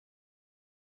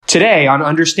Today on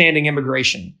Understanding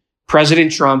Immigration,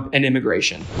 President Trump and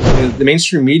Immigration. The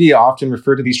mainstream media often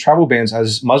refer to these travel bans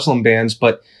as Muslim bans,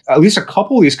 but at least a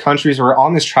couple of these countries who are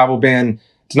on this travel ban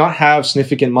do not have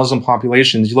significant Muslim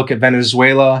populations. You look at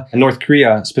Venezuela and North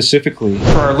Korea specifically.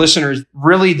 For our listeners,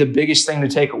 really the biggest thing to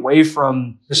take away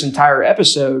from this entire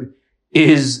episode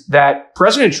is that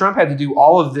President Trump had to do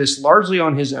all of this largely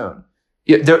on his own.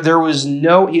 He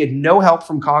had no help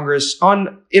from Congress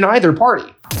in either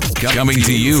party. Coming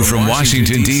to you from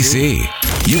Washington, D.C.,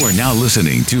 you are now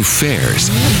listening to FAIR's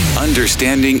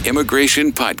Understanding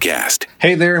Immigration Podcast.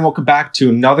 Hey there, and welcome back to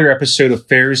another episode of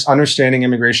FAIR's Understanding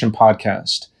Immigration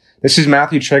Podcast. This is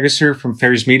Matthew Tregesser from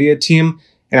FAIR's media team,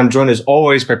 and I'm joined as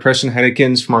always by Preston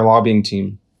Hedekins from our lobbying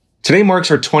team. Today marks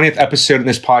our 20th episode in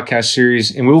this podcast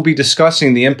series, and we will be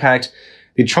discussing the impact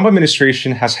the Trump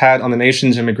administration has had on the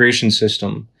nation's immigration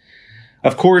system.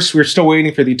 Of course, we're still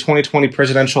waiting for the 2020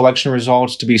 presidential election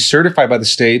results to be certified by the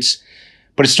states,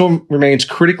 but it still remains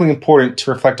critically important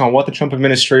to reflect on what the Trump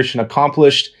administration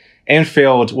accomplished and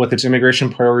failed with its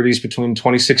immigration priorities between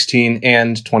 2016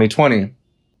 and 2020.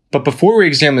 But before we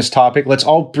examine this topic, let's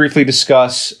all briefly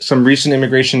discuss some recent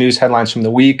immigration news headlines from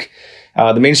the week.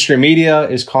 The mainstream media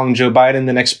is calling Joe Biden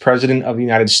the next president of the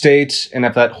United States, and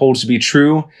if that holds to be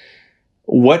true,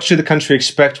 what should the country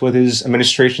expect with his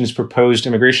administration's proposed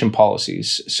immigration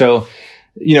policies? So,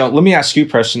 let me ask you,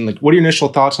 Preston, what are your initial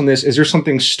thoughts on this? Is there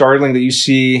something startling that you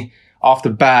see off the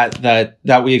bat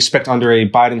that we expect under a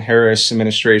Biden-Harris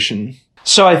administration?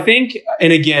 So I think,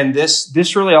 and again,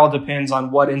 this really all depends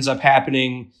on what ends up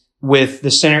happening with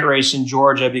the Senate race in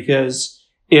Georgia, because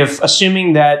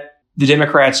assuming that the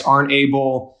Democrats aren't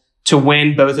able to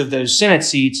win both of those Senate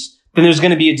seats, then there's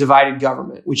going to be a divided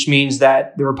government, which means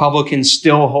that the Republicans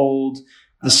still hold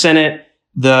the Senate.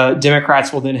 The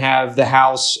Democrats will then have the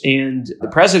House and the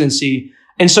presidency.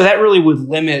 And so that really would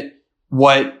limit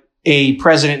what a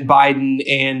President Biden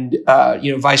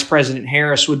and, Vice President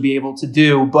Harris would be able to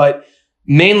do. But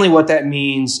mainly what that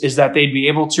means is that they'd be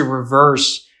able to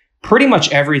reverse pretty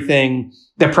much everything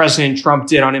that President Trump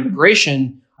did on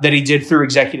immigration that he did through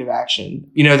executive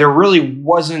action. There really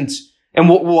wasn't, and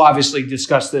we'll obviously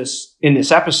discuss this in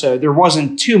this episode, there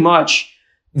wasn't too much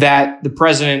that the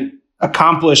president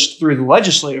accomplished through the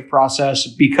legislative process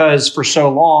because for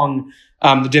so long,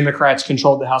 the Democrats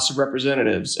controlled the House of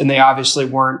Representatives, and they obviously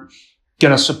weren't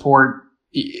going to support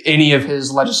any of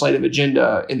his legislative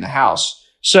agenda in the House.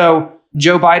 So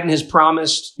Joe Biden has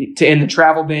promised to end the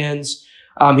travel bans.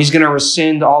 He's going to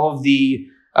rescind all of the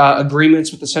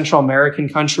agreements with the Central American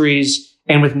countries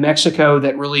and with Mexico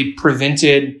that really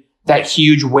prevented that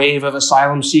huge wave of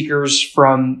asylum seekers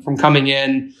from coming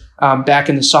in back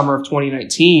in the summer of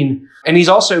 2019. And he's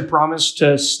also promised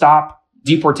to stop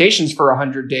deportations for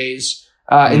 100 days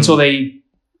until they,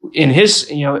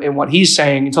 in what he's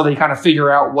saying, until they kind of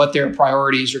figure out what their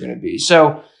priorities are going to be.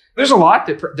 So there's a lot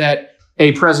that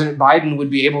a President Biden would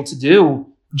be able to do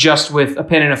just with a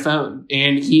pen and a phone.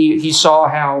 And he saw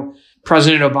how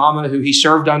President Obama, who he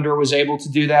served under, was able to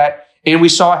do that. And we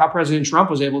saw how President Trump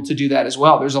was able to do that as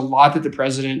well. There's a lot that the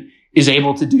president is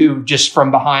able to do just from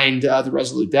behind the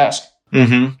Resolute desk.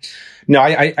 Mm-hmm. No,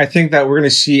 I think that we're going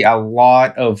to see a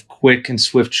lot of quick and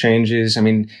swift changes. I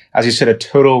mean, as you said, a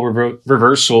total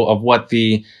reversal of what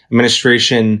the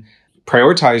administration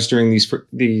prioritized during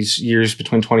these years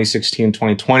between 2016 and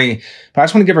 2020. But I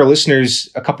just want to give our listeners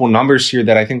a couple of numbers here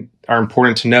that I think are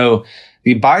important to know.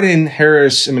 The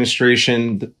Biden-Harris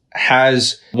administration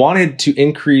has wanted to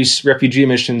increase refugee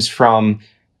admissions from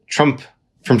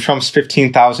Trump's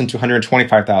 15,000 to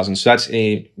 125,000. So that's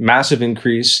a massive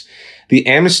increase. The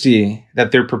amnesty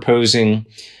that they're proposing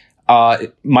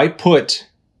might put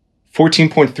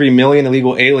 14.3 million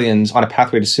illegal aliens on a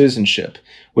pathway to citizenship,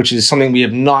 which is something we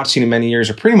have not seen in many years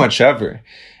or pretty much ever.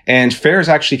 And FAIR has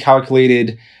actually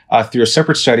calculated through a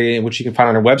separate study, which you can find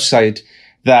on our website,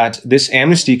 that this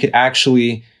amnesty could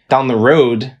actually, down the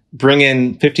road, bring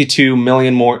in 52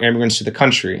 million more immigrants to the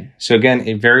country. So again,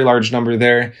 a very large number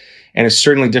there. And it's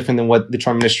certainly different than what the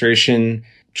Trump administration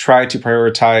tried to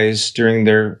prioritize during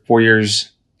their 4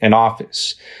 years in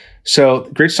office. So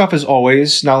great stuff as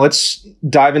always. Now let's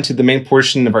dive into the main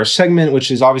portion of our segment,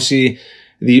 which is obviously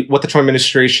what the Trump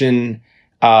administration,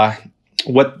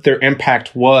 what their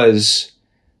impact was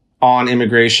on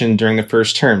immigration during the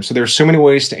first term. So there are so many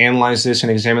ways to analyze this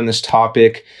and examine this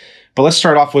topic. But let's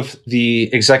start off with the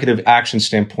executive action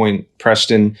standpoint,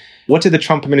 Preston. What did the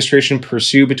Trump administration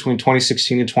pursue between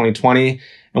 2016 and 2020?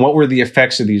 And what were the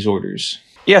effects of these orders?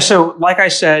 Yeah, so like I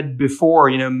said before,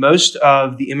 most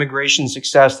of the immigration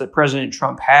success that President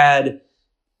Trump had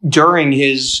during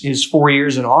his 4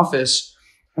 years in office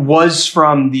was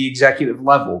from the executive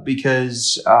level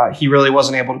because he really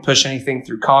wasn't able to push anything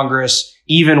through Congress,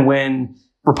 even when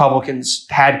Republicans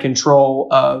had control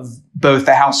of both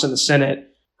the House and the Senate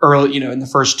early, in the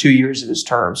first 2 years of his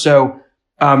term. So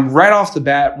right off the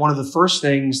bat, one of the first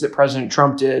things that President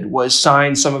Trump did was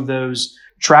sign some of those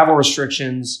travel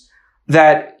restrictions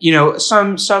that,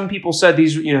 some people said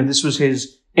this was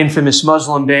his infamous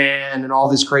Muslim ban and all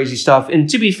this crazy stuff. And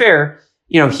to be fair,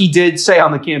 he did say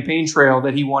on the campaign trail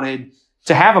that he wanted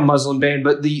to have a Muslim ban,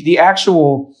 but the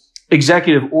actual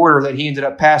executive order that he ended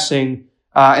up passing,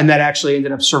 and that actually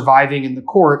ended up surviving in the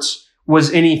courts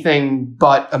was anything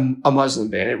but a Muslim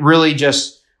ban. It really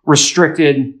just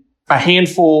restricted a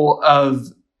handful of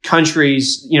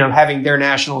countries, having their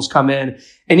nationals come in.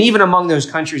 And even among those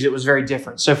countries, it was very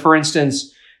different. So for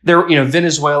instance,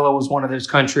 Venezuela was one of those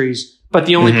countries, but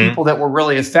the only people that were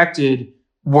really affected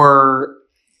were,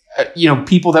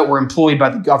 people that were employed by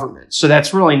the government. So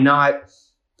that's really not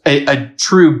a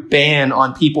true ban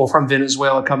on people from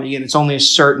Venezuela coming in. It's only a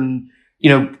certain,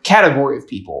 category of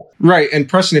people. Right. And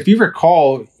Preston, if you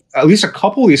recall, at least a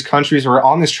couple of these countries were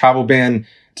on this travel ban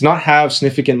do not have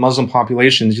significant Muslim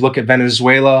populations. You look at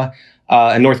Venezuela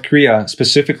and North Korea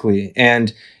specifically,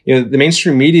 and the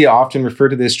mainstream media often refer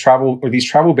to these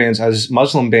travel bans as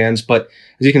Muslim bans. But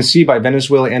as you can see, by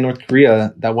Venezuela and North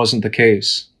Korea, that wasn't the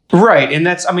case. Right, and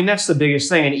that's the biggest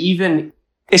thing. And even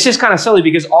it's just kind of silly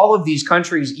because all of these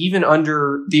countries, even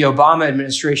under the Obama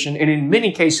administration, and in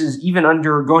many cases, even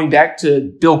under going back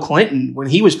to Bill Clinton when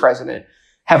he was president,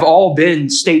 have all been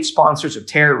state sponsors of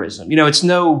terrorism. It's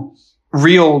no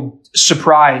real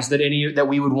surprise that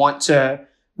we would want to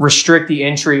restrict the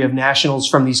entry of nationals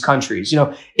from these countries.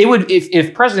 It would,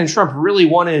 if President Trump really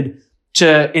wanted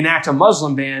to enact a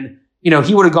Muslim ban,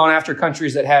 he would have gone after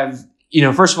countries that have,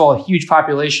 first of all, a huge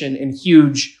population and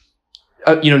huge,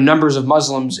 numbers of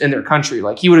Muslims in their country.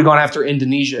 Like he would have gone after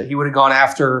Indonesia. He would have gone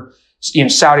after,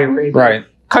 Saudi Arabia, right?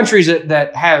 Countries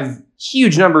that have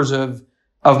huge numbers of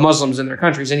Muslims in their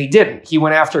countries. And he didn't. He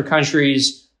went after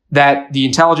countries that the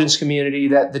intelligence community,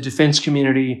 that the defense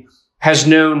community has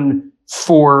known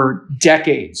for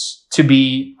decades to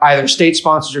be either state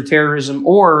sponsors of terrorism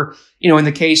or, in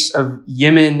the case of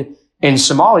Yemen and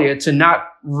Somalia, to not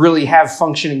really have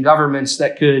functioning governments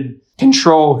that could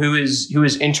control who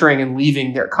is entering and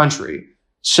leaving their country.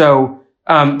 So,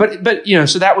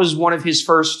 so that was one of his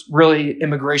first really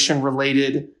immigration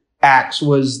related acts,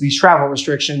 was these travel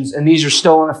restrictions. And these are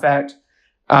still in effect,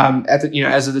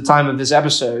 as of the time of this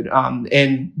episode.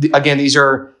 Again, these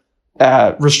are,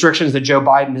 restrictions that Joe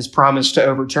Biden has promised to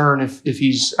overturn if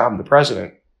he's, the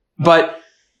president. But,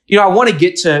 I want to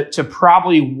get to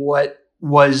probably what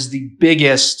was the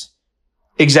biggest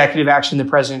executive action that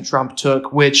President Trump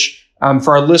took, which,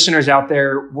 for our listeners out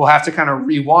there, we'll have to kind of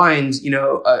rewind,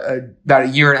 about a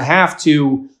year and a half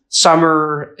to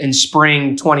summer and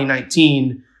spring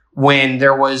 2019, when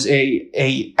there was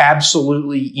a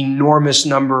absolutely enormous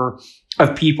number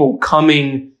of people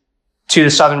coming to the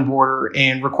southern border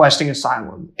and requesting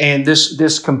asylum. And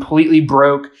this completely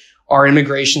broke our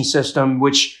immigration system,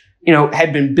 which,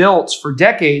 had been built for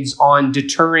decades on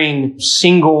deterring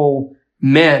single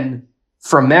men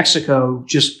from Mexico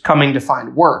just coming to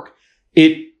find work.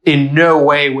 It in no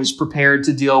way was prepared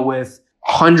to deal with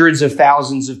hundreds of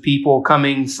thousands of people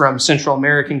coming from Central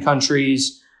American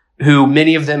countries, who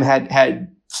many of them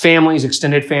had families,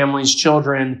 extended families,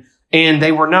 children, and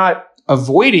they were not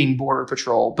avoiding Border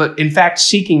Patrol, but in fact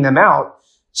seeking them out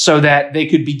so that they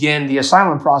could begin the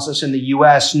asylum process in the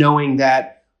U.S., knowing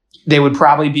that they would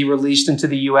probably be released into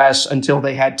the U.S. until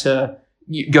they had to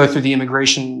go through the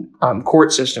immigration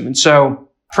court system. And so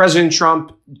President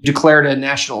Trump declared a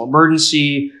national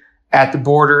emergency at the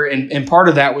border, and part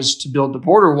of that was to build the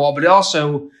border wall, but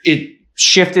also it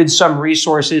shifted some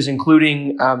resources,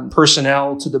 including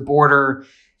personnel, to the border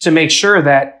to make sure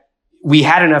that we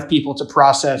had enough people to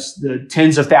process the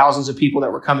tens of thousands of people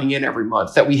that were coming in every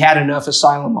month, that we had enough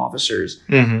asylum officers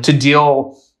to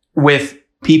deal with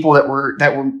people that were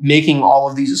making all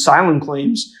of these asylum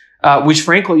claims, which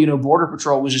frankly, Border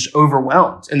Patrol was just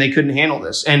overwhelmed and they couldn't handle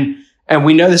this. And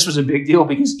we know this was a big deal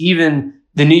because even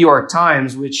the New York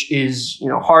Times, which is,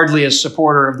 hardly a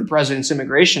supporter of the president's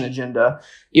immigration agenda,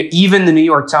 even the New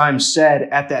York Times said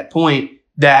at that point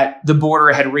that the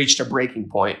border had reached a breaking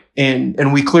point.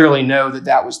 And we clearly know that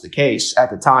that was the case at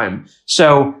the time.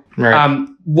 So, right.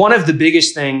 One of the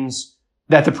biggest things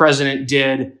that the president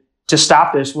did to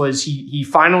stop this was he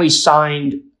finally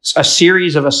signed a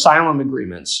series of asylum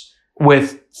agreements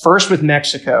first with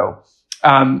Mexico,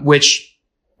 which,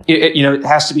 it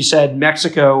has to be said,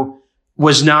 Mexico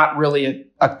was not really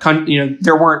a country,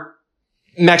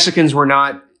 Mexicans were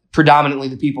not predominantly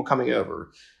the people coming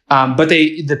over. But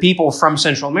the people from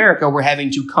Central America were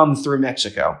having to come through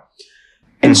Mexico.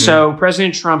 And so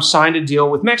President Trump signed a deal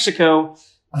with Mexico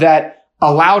that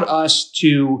allowed us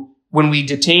to, when we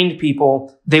detained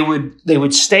people, they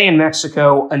would stay in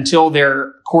Mexico until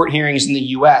their court hearings in the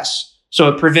U.S. So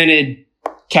it prevented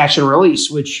catch and release,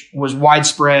 which was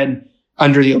widespread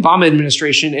under the Obama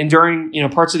administration and during,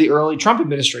 parts of the early Trump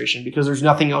administration, because there's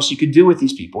nothing else you could do with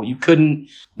these people. You couldn't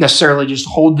necessarily just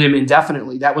hold them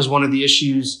indefinitely. That was one of the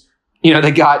issues, had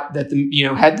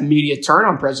the media turn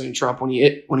on President Trump when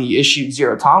he issued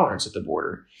zero tolerance at the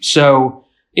border. So,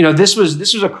 this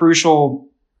was a crucial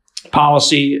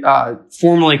policy,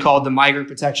 formerly called the Migrant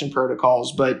Protection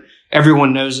Protocols, but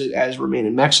everyone knows it as Remain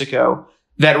in Mexico,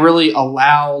 that really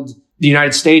allowed the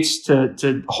United States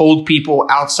to hold people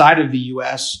outside of the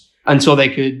U.S. until they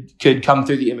could come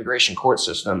through the immigration court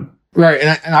system. Right.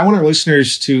 And I want our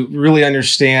listeners to really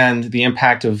understand the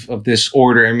impact of this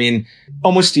order. I mean,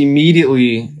 almost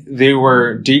immediately, there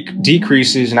were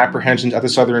decreases in apprehensions at the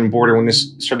southern border when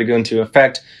this started to go into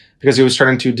effect, because it was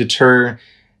starting to deter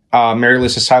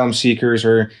meritless asylum seekers,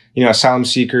 or, asylum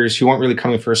seekers who weren't really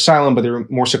coming for asylum, but they were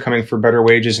more so coming for better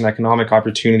wages and economic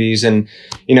opportunities. And,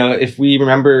 if we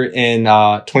remember in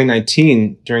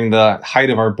 2019, during the height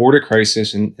of our border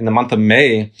crisis in the month of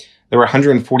May, there were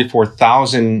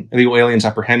 144,000 illegal aliens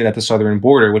apprehended at the southern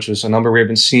border, which was a number we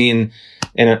haven't seen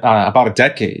in about a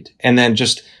decade. And then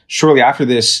just shortly after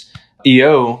this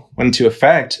EO went into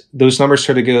effect, those numbers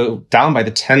started to go down by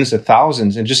the tens of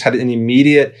thousands, and just had an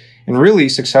immediate and really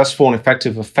successful and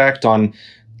effective effect on,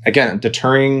 again,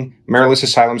 deterring meritless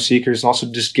asylum seekers and also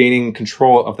just gaining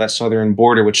control of that southern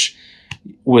border, which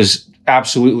was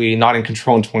absolutely not in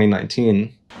control in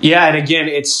 2019. Yeah, and again,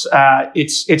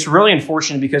 it's really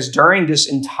unfortunate, because during this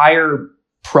entire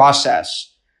process,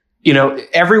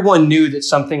 everyone knew that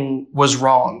something was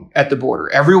wrong at the border.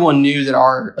 Everyone knew that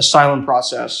our asylum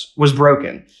process was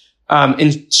broken.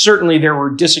 And certainly there were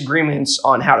disagreements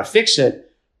on how to fix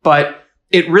it, but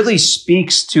it really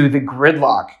speaks to the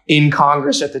gridlock in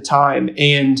Congress at the time,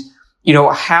 and,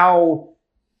 how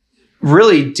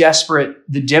really desperate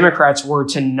the Democrats were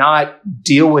to not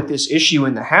deal with this issue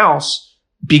in the House,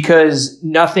 because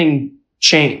nothing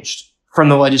changed from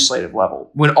the legislative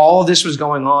level. When all of this was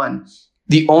going on,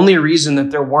 the only reason that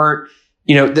there weren't,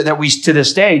 that we to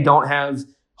this day don't have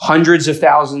hundreds of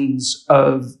thousands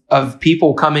of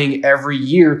people coming every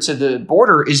year to the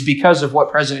border is because of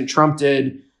what President Trump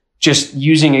did, just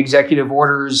using executive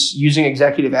orders, using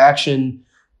executive action,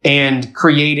 and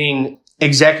creating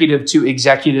executive to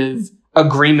executive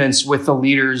agreements with the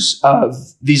leaders of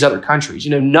these other countries.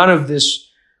 None of this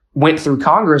went through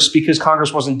Congress because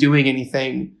Congress wasn't doing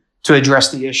anything to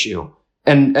address the issue.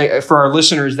 And for our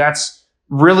listeners, that's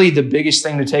really the biggest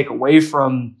thing to take away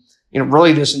from,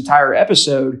 really this entire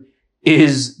episode,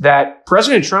 is that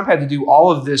President Trump had to do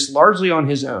all of this largely on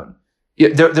his own. He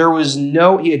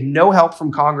had no help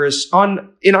from Congress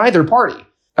in either party.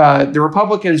 The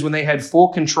Republicans, when they had full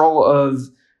control of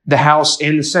the House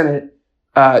and the Senate,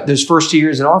 those first 2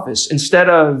 years in office, instead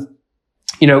of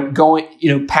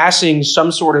passing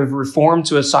some sort of reform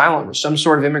to asylum or some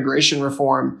sort of immigration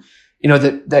reform,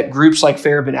 that groups like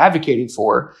FAIR have been advocating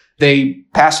for, they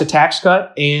passed a tax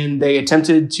cut and they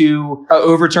attempted to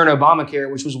overturn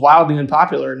Obamacare, which was wildly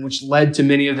unpopular and which led to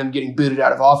many of them getting booted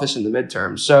out of office in the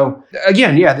midterms. So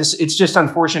again, it's just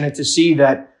unfortunate to see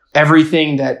that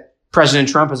everything that President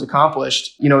Trump has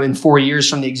accomplished, in 4 years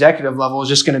from the executive level is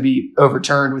just going to be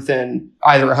overturned within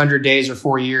either 100 days or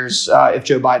 4 years if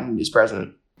Joe Biden is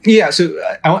president. Yeah, so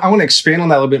I want to expand on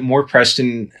that a little bit more,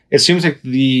 Preston. It seems like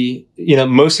the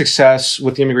most success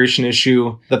with the immigration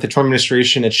issue that the Trump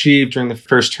administration achieved during the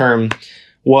first term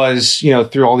was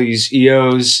through all these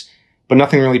EOs, but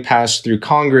nothing really passed through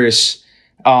Congress.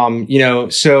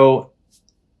 So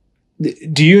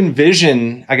do you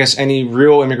envision, I guess, any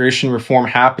real immigration reform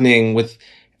happening with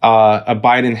a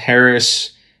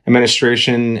Biden-Harris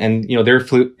administration and their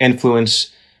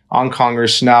influence on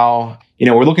Congress now?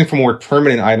 We're looking for more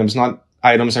permanent items, not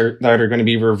items that are going to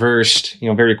be reversed,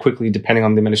 very quickly, depending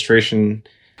on the administration.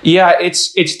 Yeah,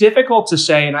 it's difficult to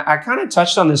say. And I kind of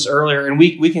touched on this earlier, and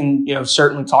we can,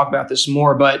 certainly talk about this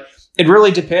more, but it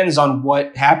really depends on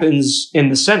what happens in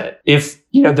the Senate. If,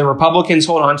 the Republicans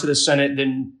hold on to the Senate,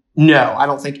 then no, I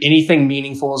don't think anything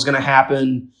meaningful is going to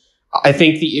happen. I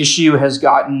think the issue has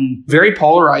gotten very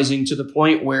polarizing to the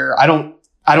point where I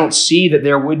don't see that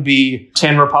there would be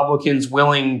 10 Republicans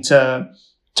willing to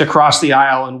cross the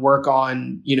aisle and work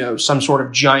on, some sort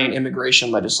of giant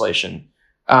immigration legislation.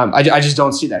 I just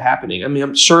don't see that happening. I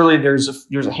mean, surely there's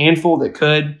a handful that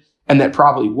could and that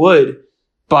probably would,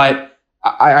 but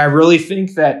I really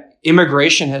think that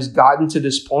immigration has gotten to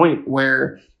this point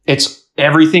where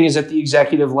everything is at the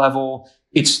executive level.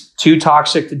 It's too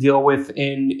toxic to deal with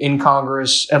in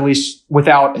Congress, at least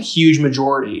without a huge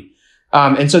majority.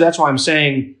 And so that's why I'm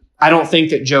saying I don't think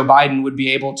that Joe Biden would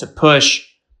be able to push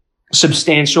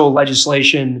substantial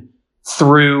legislation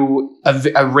through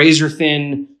a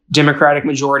razor-thin Democratic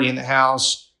majority in the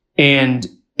House and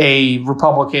a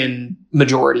Republican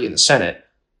majority in the Senate.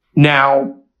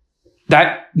 Now,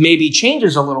 that maybe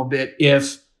changes a little bit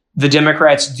if the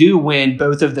Democrats do win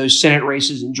both of those Senate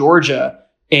races in Georgia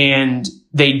and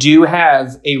they do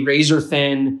have a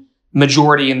razor-thin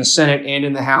majority in the Senate and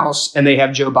in the House, and they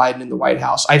have Joe Biden in the White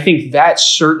House. I think that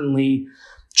certainly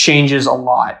changes a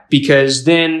lot because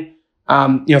then,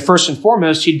 first and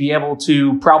foremost, he'd be able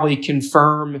to probably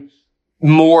confirm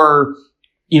more,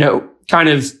 kind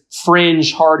of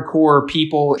fringe, hardcore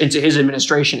people into his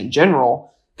administration in general,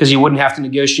 because he wouldn't have to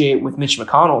negotiate with Mitch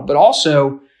McConnell. But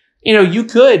also, you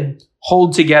could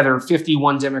hold together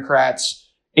 51 Democrats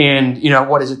and,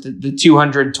 the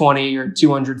 220 or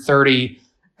 230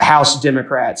 House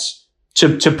Democrats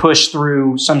to push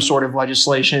through some sort of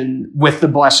legislation with the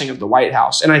blessing of the White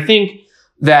House. And I think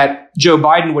that Joe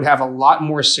Biden would have a lot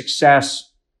more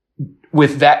success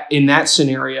with that in that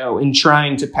scenario in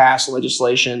trying to pass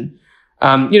legislation.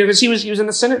 Because he was in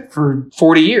the Senate for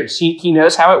 40 years. He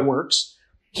knows how it works.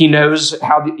 He knows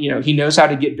how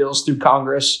to get bills through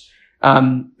Congress,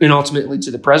 and ultimately to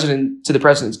the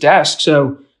president's desk.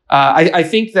 So, I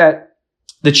think that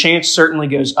the chance certainly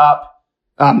goes up,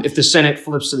 if the Senate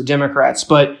flips to the Democrats.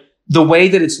 But the way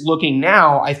that it's looking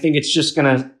now, I think it's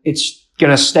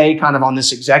gonna stay kind of on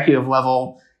this executive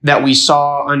level that we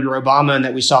saw under Obama and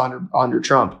that we saw under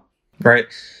Trump. Right.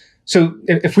 So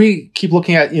if we keep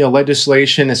looking at,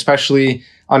 legislation, especially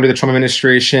under the Trump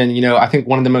administration, I think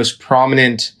one of the most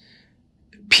prominent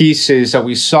pieces that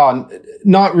we saw,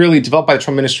 not really developed by the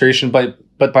Trump administration, but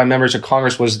by members of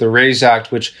Congress, was the RAISE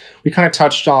Act, which we kind of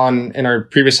touched on in our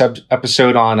previous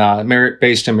episode on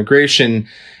merit-based immigration.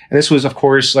 And this was, of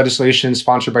course, legislation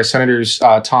sponsored by Senators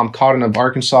Tom Cotton of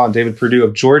Arkansas and David Perdue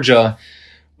of Georgia.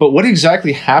 But what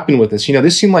exactly happened with this?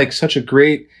 This seemed like such a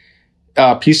great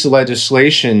piece of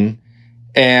legislation.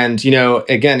 And,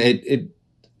 again, it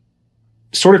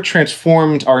sort of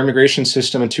transformed our immigration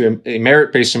system into a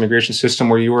merit-based immigration system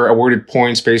where you were awarded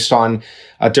points based on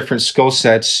different skill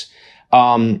sets.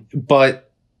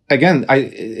 But again,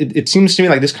 it seems to me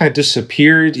like this kind of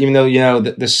disappeared, even though,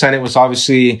 the Senate was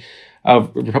obviously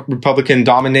Republican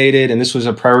dominated, and this was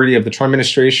a priority of the Trump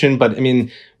administration. But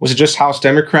was it just House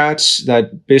Democrats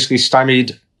that basically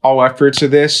stymied all efforts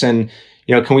of this? And,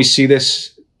 can we see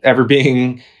this ever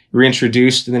being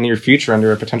reintroduced in the near future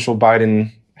under a potential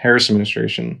Biden-Harris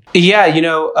administration? Yeah,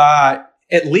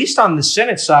 at least on the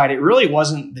Senate side, it really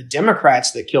wasn't the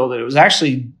Democrats that killed it. It was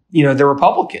actually, the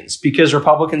Republicans, because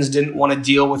Republicans didn't want to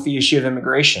deal with the issue of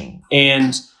immigration.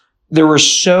 And there were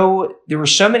so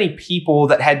many people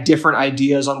that had different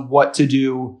ideas on what to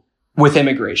do with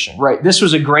immigration, right? This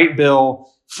was a great bill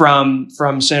from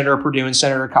Senator Perdue and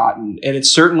Senator Cotton. And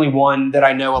it's certainly one that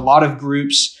I know a lot of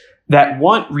groups that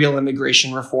want real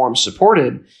immigration reform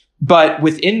supported. But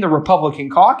within the Republican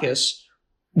caucus,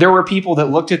 there were people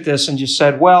that looked at this and just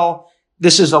said, well,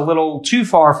 this is a little too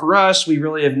far for us. We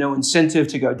really have no incentive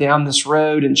to go down this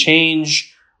road and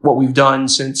change what we've done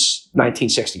since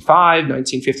 1965,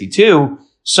 1952.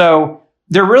 So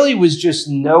there really was just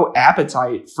no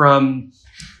appetite from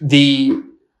the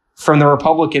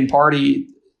Republican Party,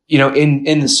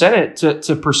 in the Senate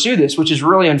to pursue this, which is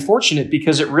really unfortunate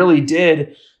because it really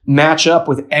did match up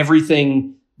with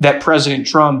everything that President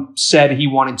Trump said he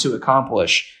wanted to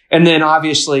accomplish. And then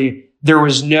obviously there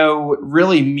was no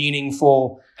really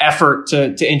meaningful effort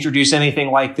to introduce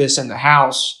anything like this in the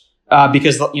House,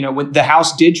 because, when the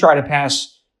House did try to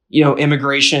pass,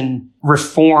 immigration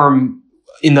reform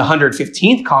in the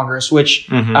 115th Congress, which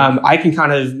I can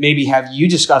kind of maybe have you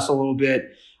discuss a little bit,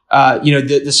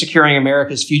 the Securing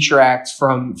America's Future Act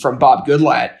from Bob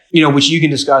Goodlatte, which you can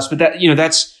discuss. But that,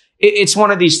 it's one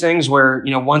of these things where,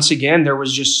 once again, there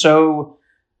was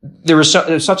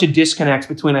such a disconnect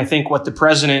between, I think, what the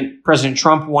President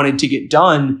Trump wanted to get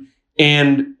done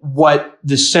and what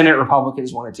the Senate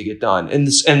Republicans wanted to get done.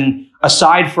 And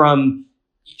aside from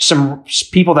some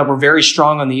people that were very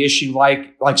strong on the issue,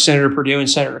 like Senator Perdue and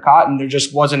Senator Cotton, there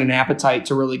just wasn't an appetite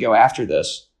to really go after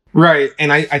this. Right.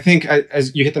 And I think,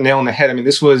 as you hit the nail on the head,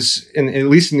 this was at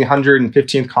least in the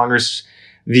 115th Congress,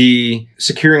 the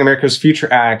Securing America's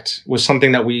Future Act was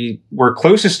something that we were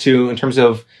closest to in terms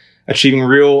of achieving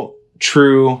real,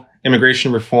 true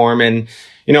immigration reform. And,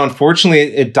 unfortunately,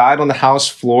 it died on the House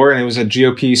floor, and it was a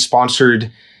GOP-sponsored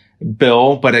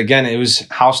bill. But again, it was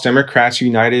House Democrats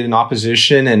united in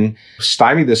opposition and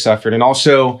stymied this effort. And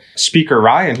also Speaker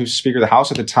Ryan, who's Speaker of the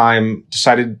House at the time,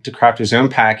 decided to craft his own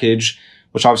package,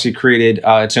 which obviously created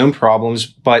its own problems.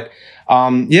 But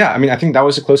I think that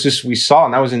was the closest we saw.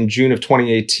 And that was in June of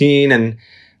 2018. And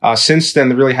since then,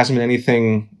 there really hasn't been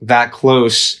anything that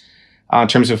close in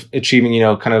terms of achieving,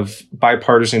 kind of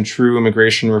bipartisan true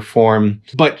immigration reform.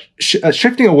 But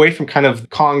shifting away from kind of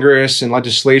Congress and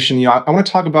legislation, I want to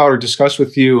talk about or discuss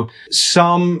with you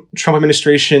some Trump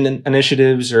administration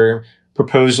initiatives or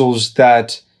proposals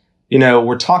that,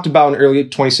 were talked about in early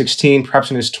 2016,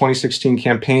 perhaps in his 2016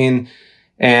 campaign,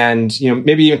 and,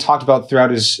 maybe even talked about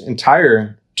throughout his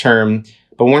entire term,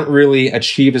 but weren't really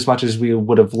achieved as much as we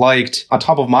would have liked. On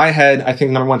top of my head, I think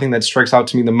the number one thing that strikes out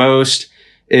to me the most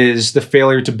is the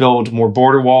failure to build more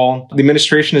border wall. The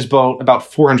administration has built about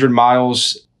 400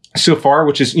 miles so far,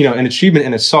 which is, an achievement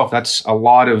in itself. That's a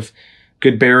lot of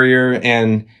good barrier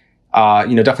and,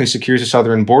 definitely secures the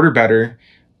southern border better.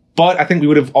 But I think we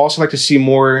would have also liked to see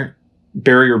more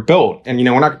barrier built. And,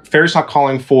 FAIR's not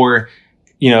calling for,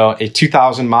 a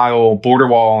 2,000 mile border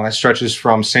wall that stretches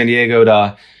from San Diego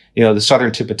to, the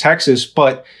southern tip of Texas.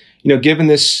 But, given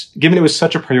it was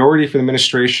such a priority for the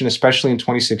administration, especially in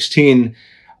 2016,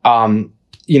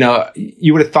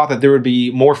 you would have thought that there would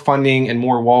be more funding and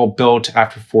more wall built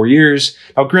after 4 years.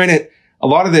 Now, granted, a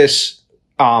lot of this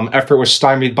effort was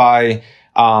stymied by,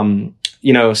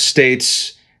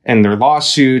 states and their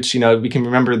lawsuits. We can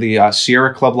remember the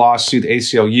Sierra Club lawsuit, the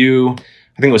ACLU.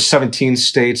 I think it was 17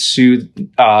 states sued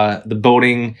the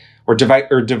building or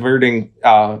diverting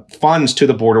funds to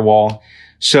the border wall.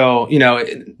 So,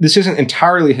 this isn't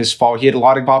entirely his fault. He had a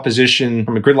lot of opposition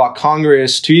from a gridlock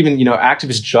Congress to even,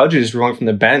 activist judges ruling from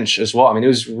the bench as well. I mean, it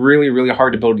was really, really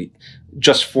hard to build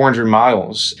just 400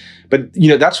 miles. But,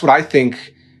 that's what I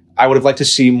think I would have liked to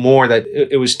see more, that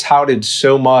it was touted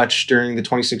so much during the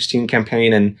 2016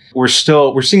 campaign. And we're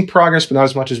seeing progress, but not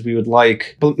as much as we would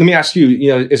like. But let me ask you,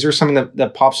 is there something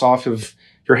that pops off of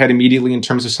your head immediately in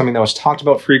terms of something that was talked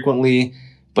about frequently,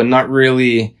 but not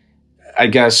really, I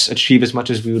guess, achieve as much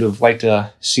as we would have liked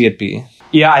to see it be?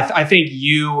 Yeah, I think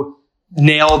you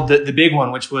nailed the big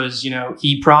one, which was,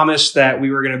 he promised that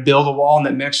we were going to build a wall and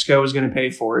that Mexico was going to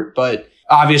pay for it. But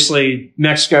obviously,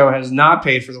 Mexico has not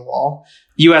paid for the wall.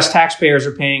 U.S. taxpayers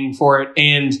are paying for it,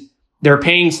 and they're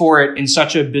paying for it in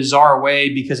such a bizarre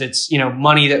way because it's,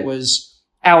 money that was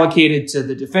allocated to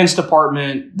the Defense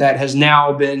Department that has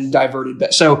now been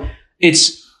diverted. So it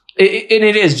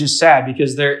is just sad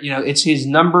because it's his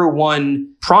number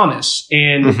one promise.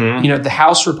 And, the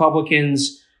House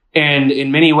Republicans and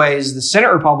in many ways the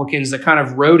Senate Republicans that kind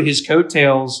of rode his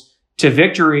coattails to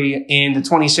victory in the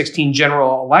 2016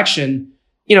 general election,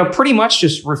 pretty much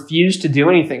just refused to do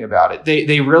anything about it.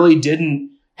 They really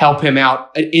didn't help him out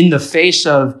in the face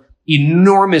of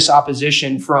enormous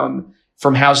opposition from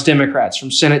House Democrats,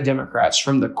 from Senate Democrats,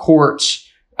 from the courts,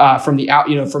 from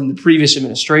the previous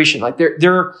administration. Like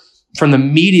they're from the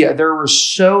media, there were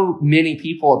so many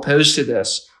people opposed to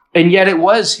this, and yet it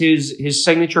was his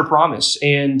signature promise.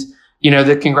 And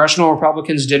the congressional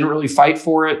Republicans didn't really fight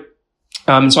for it.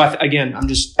 So I'm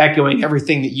just echoing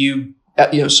everything that you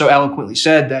so eloquently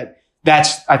said.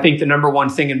 That's I think the number one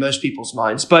thing in most people's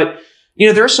minds. But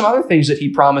there are some other things that he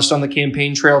promised on the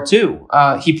campaign trail too.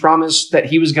 He promised that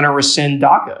he was going to rescind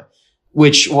DACA,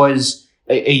 which was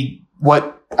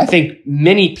what I think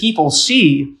many people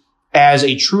see as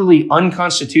a truly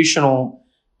unconstitutional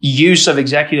use of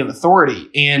executive authority.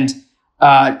 And,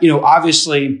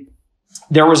 obviously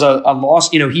there was a loss.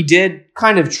 He did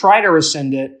kind of try to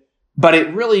rescind it, but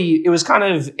it was kind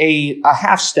of a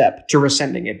half step to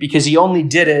rescinding it because he only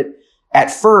did it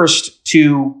at first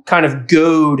to kind of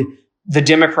goad the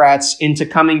Democrats into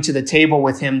coming to the table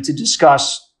with him to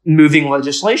discuss moving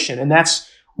legislation. And that's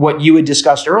what you had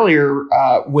discussed earlier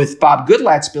with Bob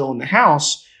Goodlatte's bill in the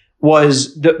House.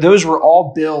 Those were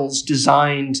all bills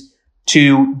designed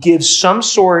to give some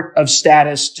sort of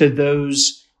status to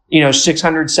those,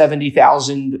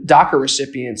 670,000 DACA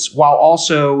recipients, while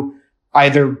also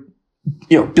either,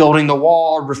 building the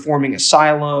wall, reforming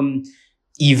asylum,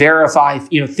 E-Verify,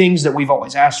 things that we've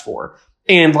always asked for.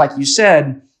 And like you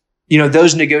said,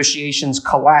 those negotiations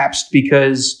collapsed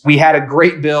because we had a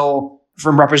great bill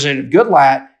from Representative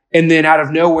Goodlatte, and then out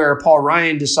of nowhere, Paul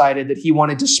Ryan decided that he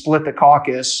wanted to split the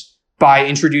caucus by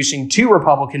introducing 2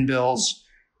 Republican bills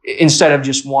instead of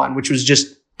just one, which was just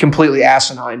completely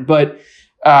asinine. But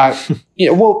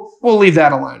we'll leave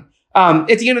that alone.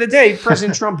 At the end of the day,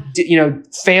 President Trump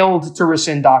failed to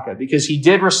rescind DACA because he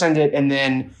did rescind it, and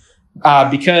then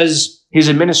because his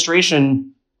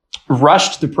administration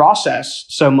rushed the process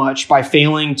so much by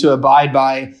failing to abide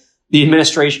by the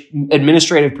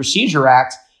Administrative Procedure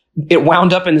Act, it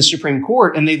wound up in the Supreme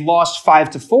Court and they lost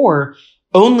 5-4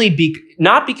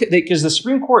 not because the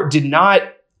Supreme Court did not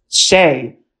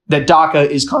say that DACA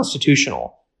is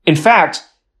constitutional. In fact,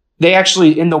 they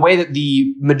actually, in the way that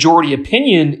the majority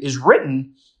opinion is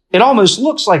written, it almost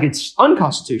looks like it's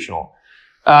unconstitutional,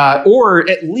 or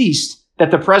at least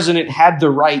that the president had the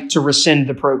right to rescind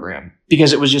the program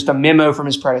because it was just a memo from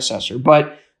his predecessor.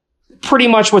 But pretty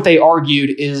much what they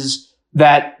argued is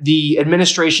that the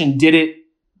administration did it.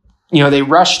 They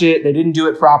rushed it. They didn't do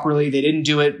it properly. They didn't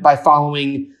do it by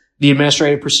following the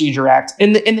Administrative Procedure Act,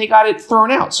 and they got it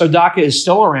thrown out. So DACA is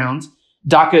still around.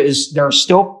 There are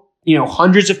still,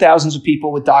 hundreds of thousands of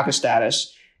people with DACA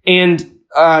status. And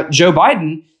Joe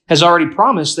Biden has already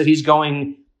promised that he's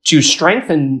going to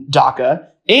strengthen DACA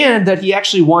and that he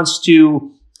actually wants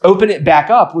to open it back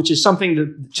up, which is something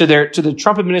to the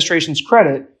Trump administration's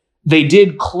credit. They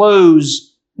did close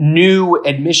new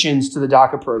admissions to the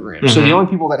DACA program. Mm-hmm. So the only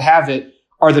people that have it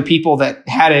are the people that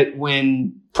had it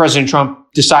when President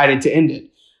Trump decided to end it.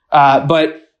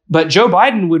 But Joe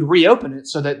Biden would reopen it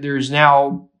so that there's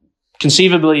now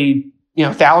conceivably,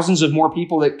 thousands of more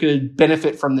people that could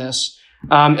benefit from this.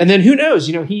 And then who knows,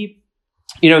 he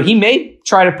may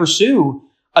try to pursue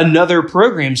another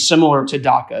program similar to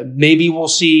DACA. Maybe we'll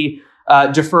see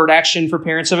Deferred Action for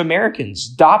Parents of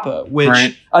Americans, DAPA, which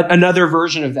right. Another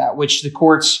version of that, which the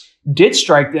courts did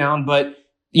strike down. But,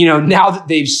 now that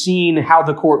they've seen how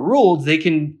the court ruled, they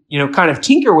can, kind of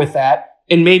tinker with that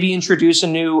and maybe introduce a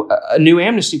new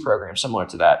amnesty program similar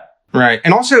to that. Right.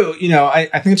 And also, I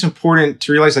think it's important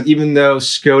to realize that even though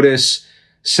SCOTUS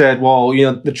said, well,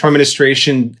 the Trump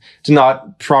administration did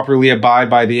not properly abide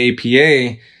by the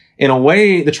APA, in a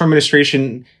way, the Trump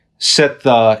administration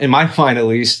in my mind at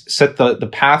least, set the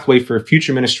pathway for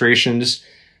future administrations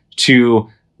to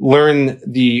learn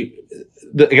the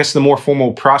more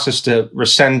formal process to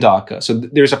rescind DACA. So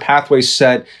there's a pathway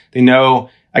set. They know,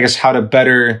 how to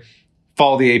better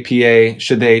follow the APA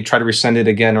should they try to rescind it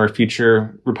again, or a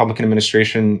future Republican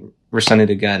administration rescind it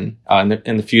again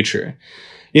in the future.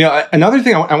 Another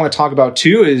thing I want to talk about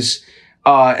too is,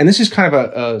 and this is kind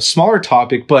of a smaller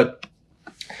topic, but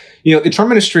the Trump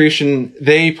administration,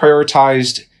 they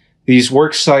prioritized these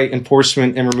worksite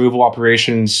enforcement and removal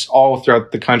operations all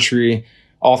throughout the country,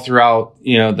 all throughout,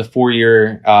 the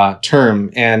 4-year term.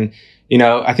 And,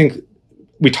 I think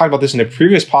we talked about this in a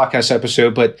previous podcast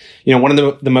episode, but, one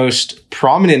of the most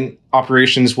prominent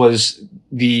operations was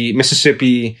the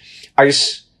Mississippi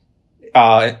ICE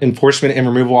enforcement and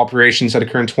removal operations that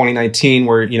occurred in 2019,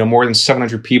 where, more than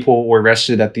 700 people were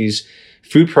arrested at these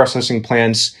food processing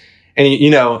plants. And,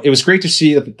 it was great to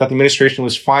see that the administration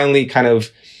was finally kind of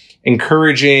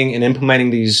encouraging and implementing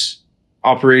these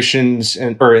operations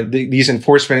these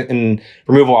enforcement and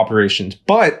removal operations.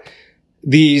 But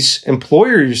these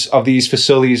employers of these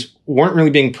facilities weren't really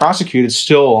being prosecuted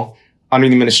still under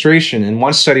the administration. In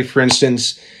one study, for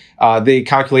instance, they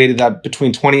calculated that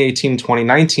between 2018 and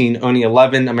 2019, only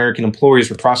 11 American employers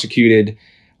were prosecuted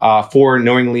for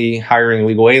knowingly hiring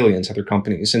illegal aliens at their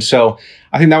companies. And so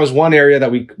I think that was one area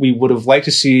that we would have liked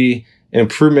to see an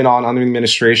improvement on under the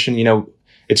administration.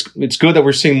 It's good that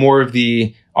we're seeing more of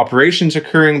the operations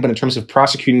occurring, but in terms of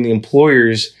prosecuting the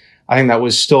employers, I think that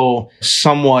was still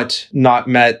somewhat not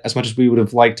met as much as we would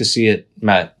have liked to see it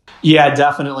met. Yeah,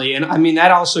 definitely. And I mean,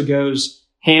 that also goes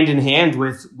hand in hand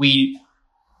with, we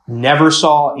never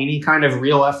saw any kind of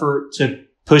real effort to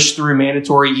push through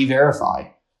mandatory E-Verify,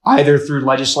 either through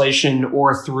legislation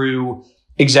or through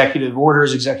executive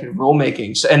orders, executive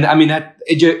rulemakings. And I mean, that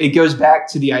it goes back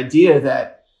to the idea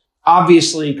that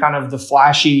obviously kind of the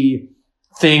flashy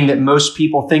thing that most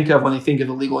people think of when they think of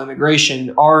illegal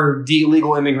immigration are the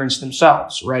illegal immigrants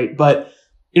themselves, right? But,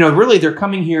 really they're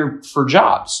coming here for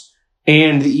jobs.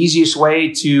 And the easiest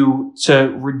way to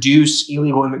reduce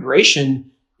illegal immigration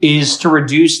is to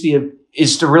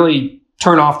really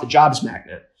turn off the jobs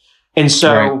magnet. And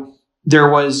so right. There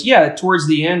was, towards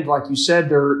the end, like you said,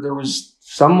 there was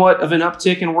somewhat of an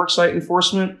uptick in worksite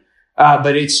enforcement,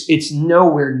 but it's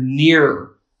nowhere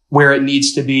near where it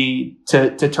needs to be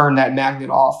to turn that magnet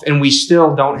off. And we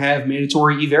still don't have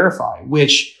mandatory E-Verify,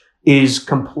 which is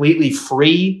completely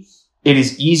free. It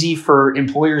is easy for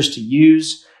employers to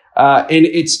use. And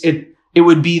it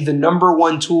would be the number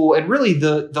one tool and really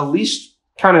the least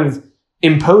kind of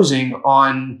imposing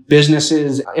on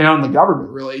businesses and on the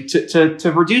government really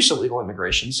to reduce illegal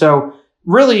immigration. So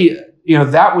really,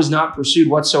 that was not pursued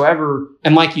whatsoever.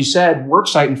 And like you said,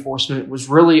 worksite enforcement was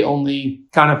really only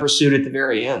kind of pursued at the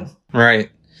very end. Right.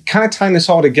 Kind of tying this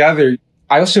all together,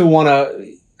 I also want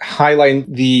to highlighting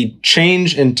the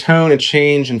change in tone and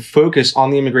change in focus on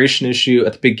the immigration issue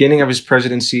at the beginning of his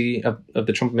presidency of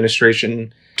the Trump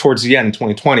administration towards the end in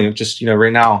 2020, just,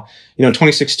 right now. In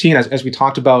 2016, as we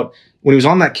talked about, when he was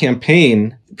on that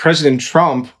campaign, President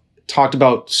Trump talked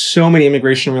about so many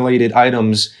immigration-related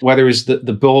items, whether it was the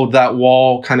build that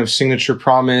wall kind of signature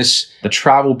promise, the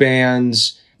travel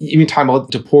bans, even talking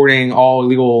about deporting all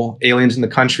illegal aliens in the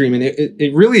country. I mean,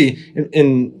 it really,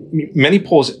 in many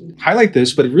polls highlight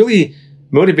this, but it really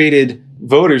motivated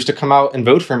voters to come out and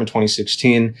vote for him in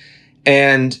 2016.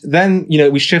 And then,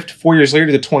 we shift 4 years later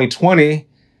to 2020,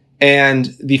 and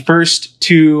the first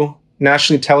two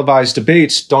nationally televised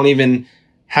debates don't even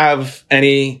have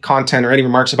any content or any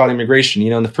remarks about immigration.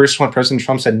 In the first one, President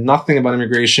Trump said nothing about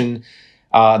immigration.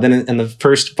 Then in the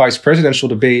first vice presidential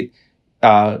debate,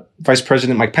 Vice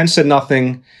President Mike Pence said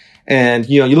nothing. And,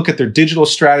 you look at their digital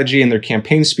strategy and their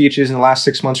campaign speeches in the last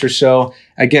 6 months or so,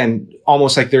 again,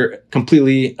 almost like they're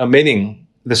completely omitting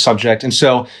the subject. And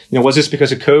so, was this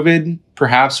because of COVID?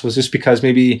 Perhaps. Was this because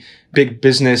maybe big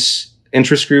business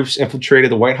interest groups infiltrated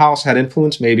the White House, had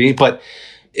influence? Maybe. But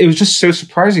it was just so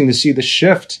surprising to see the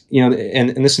shift,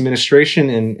 in this administration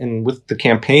and with the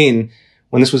campaign,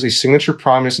 when this was a signature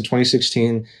promise in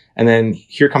 2016. And then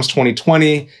here comes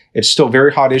 2020. It's still a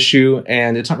very hot issue,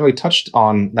 and it's not really touched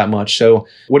on that much. So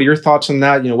what are your thoughts on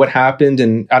that? What happened?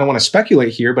 And I don't want to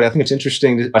speculate here, but I think it's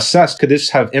interesting to assess, could this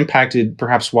have impacted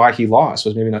perhaps why he lost?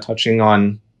 Was maybe not touching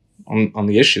on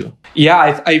the issue?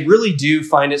 Yeah, I really do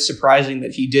find it surprising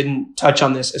that he didn't touch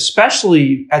on this,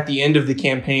 especially at the end of the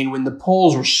campaign when the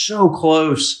polls were so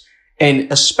close,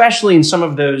 and especially in some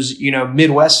of those,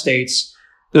 Midwest states,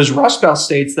 those Rust Belt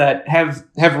states that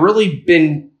have really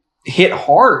been hit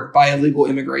hard by illegal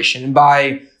immigration and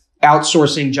by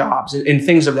outsourcing jobs and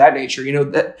things of that nature.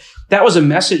 That was a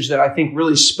message that I think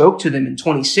really spoke to them in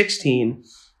 2016,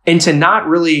 and to not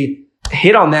really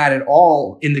hit on that at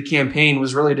all in the campaign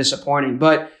was really disappointing.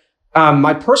 But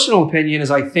my personal opinion is,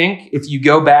 I think if you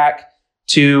go back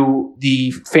to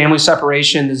the family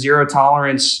separation, the zero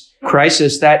tolerance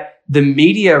crisis, that the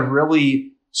media really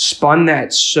spun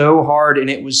that so hard, and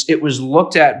it was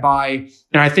looked at by,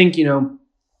 and I think,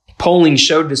 polling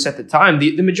showed this at the time,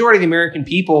 the majority of the American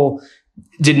people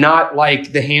did not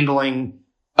like the handling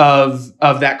of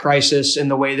that crisis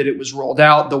and the way that it was rolled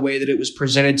out, the way that it was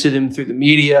presented to them through the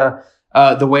media,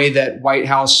 the way that White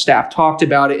House staff talked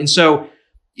about it. And so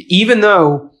even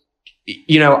though,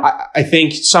 I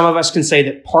think some of us can say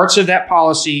that parts of that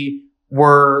policy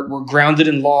were grounded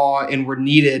in law and were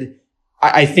needed,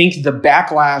 I think the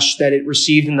backlash that it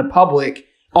received in the public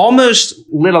almost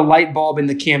lit a light bulb in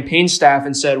the campaign staff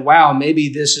and said, wow, maybe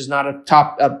this is not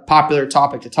a popular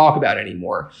topic to talk about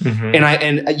anymore. Mm-hmm.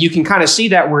 And you can kind of see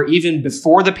that where even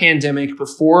before the pandemic,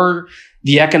 before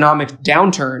the economic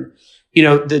downturn,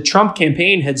 the Trump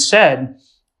campaign had said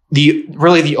the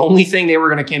only thing they were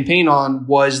going to campaign on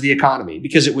was the economy,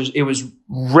 because it was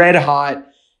red hot.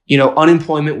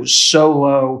 Unemployment was so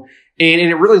low. And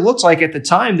it really looked like at the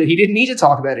time that he didn't need to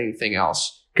talk about anything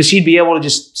else, because he'd be able to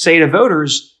just say to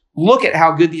voters, look at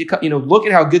how good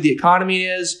the economy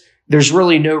is. There's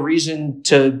really no reason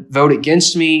to vote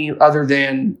against me other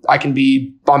than I can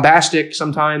be bombastic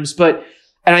sometimes.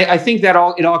 And I think that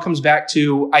it all comes back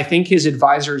to, I think his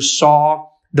advisors saw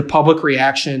the public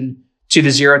reaction to the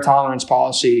zero tolerance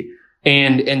policy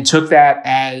and took that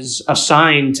as a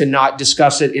sign to not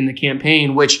discuss it in the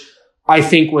campaign, which I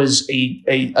think was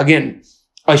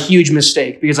a huge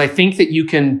mistake, because I think that you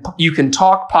can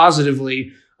talk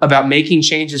positively about making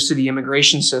changes to the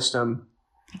immigration system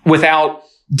without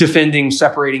defending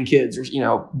separating kids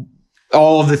or,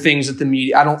 all of the things that the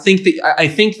media, I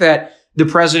think that the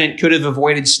president could have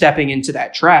avoided stepping into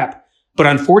that trap. But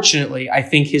unfortunately, I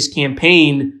think his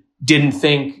campaign didn't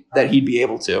think that he'd be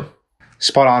able to.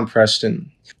 Spot on,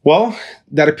 Preston. Well,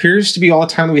 that appears to be all the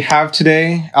time that we have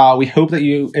today. We hope that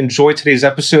you enjoyed today's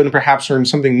episode and perhaps learned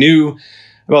something new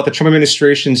about the Trump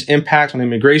administration's impact on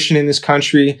immigration in this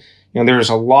country. There was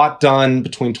a lot done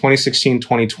between 2016 and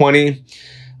 2020.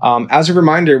 As a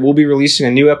reminder, we'll be releasing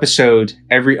a new episode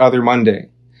every other Monday.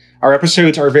 Our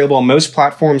episodes are available on most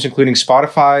platforms, including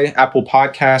Spotify, Apple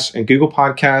Podcasts, and Google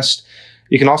Podcasts.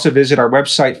 You can also visit our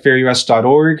website,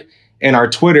 fairus.org, and our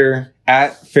Twitter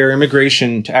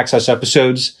 @FairImmigration to access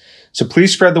episodes. So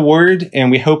please spread the word,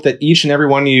 and we hope that each and every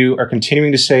one of you are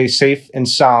continuing to stay safe and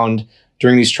sound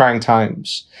during these trying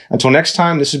times. Until next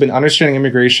time, this has been Understanding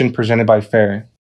Immigration presented by FAIR.